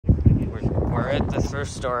We're at the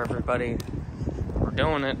thrift store, everybody. We're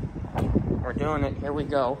doing it. We're doing it. Here we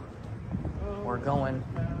go. We're going.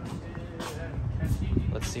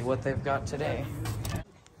 Let's see what they've got today.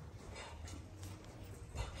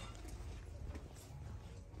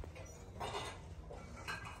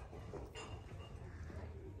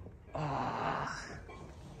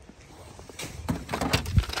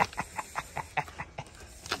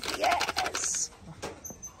 Yes!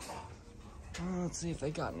 Let's see if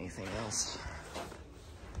they got anything else.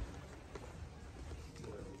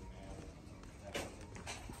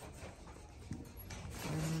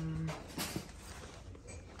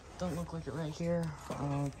 Don't look like it right here.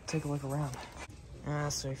 I'll take a look around.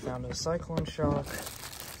 So we found a cyclone shock,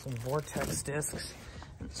 some vortex discs,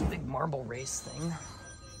 and this big marble race thing.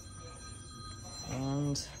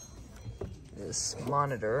 And this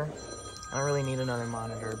monitor. I don't really need another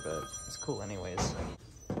monitor, but it's cool anyways.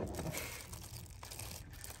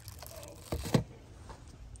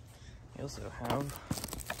 We also have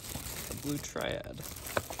a blue triad.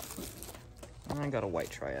 And I got a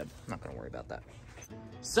white triad. I'm not gonna worry about that.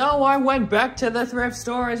 So I went back to the thrift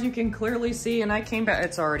store, as you can clearly see, and I came back.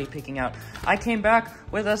 It's already peeking out. I came back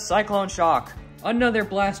with a cyclone shock. Another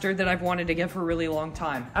blaster that I've wanted to get for a really long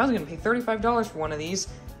time. I was gonna pay $35 for one of these,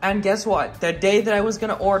 and guess what? The day that I was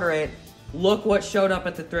gonna order it, look what showed up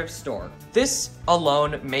at the thrift store. This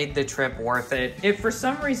alone made the trip worth it. If for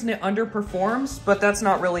some reason it underperforms, but that's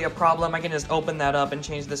not really a problem, I can just open that up and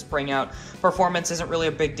change the spring out. Performance isn't really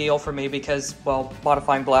a big deal for me because, well,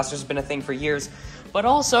 modifying blasters has been a thing for years. But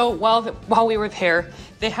also, while we were there,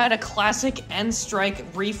 they had a classic N-Strike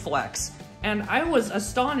reflex. And I was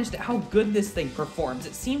astonished at how good this thing performs.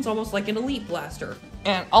 It seems almost like an elite blaster.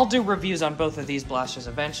 And I'll do reviews on both of these blasters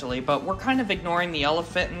eventually, but we're kind of ignoring the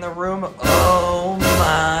elephant in the room. Oh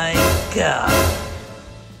my god.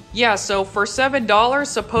 Yeah, so for $7,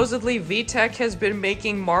 supposedly VTech has been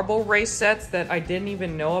making marble race sets that I didn't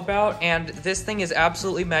even know about, and this thing is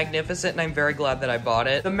absolutely magnificent, and I'm very glad that I bought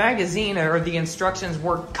it. The magazine, or the instructions,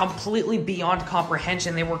 were completely beyond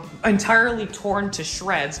comprehension. They were entirely torn to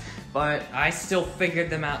shreds, but I still figured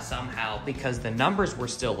them out somehow because the numbers were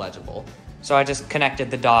still legible. So I just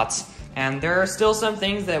connected the dots. And there are still some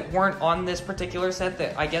things that weren't on this particular set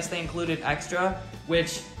that I guess they included extra,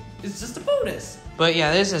 which is just a bonus. But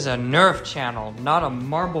yeah, this is a Nerf channel, not a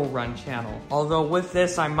marble run channel. Although with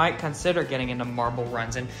this, I might consider getting into marble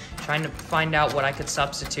runs and trying to find out what I could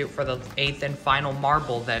substitute for the 8th and final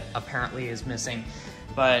marble that apparently is missing.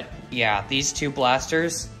 But yeah, these two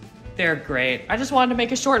blasters, they're great. I just wanted to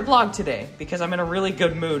make a short vlog today because I'm in a really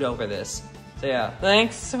good mood over this. So yeah,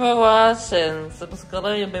 thanks for watching.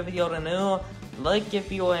 Subscribe if you're new. Like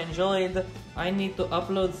if you enjoyed. I need to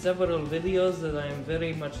upload several videos that I'm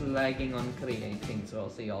very much lagging on creating, so I'll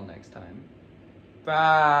see y'all next time.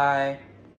 Bye!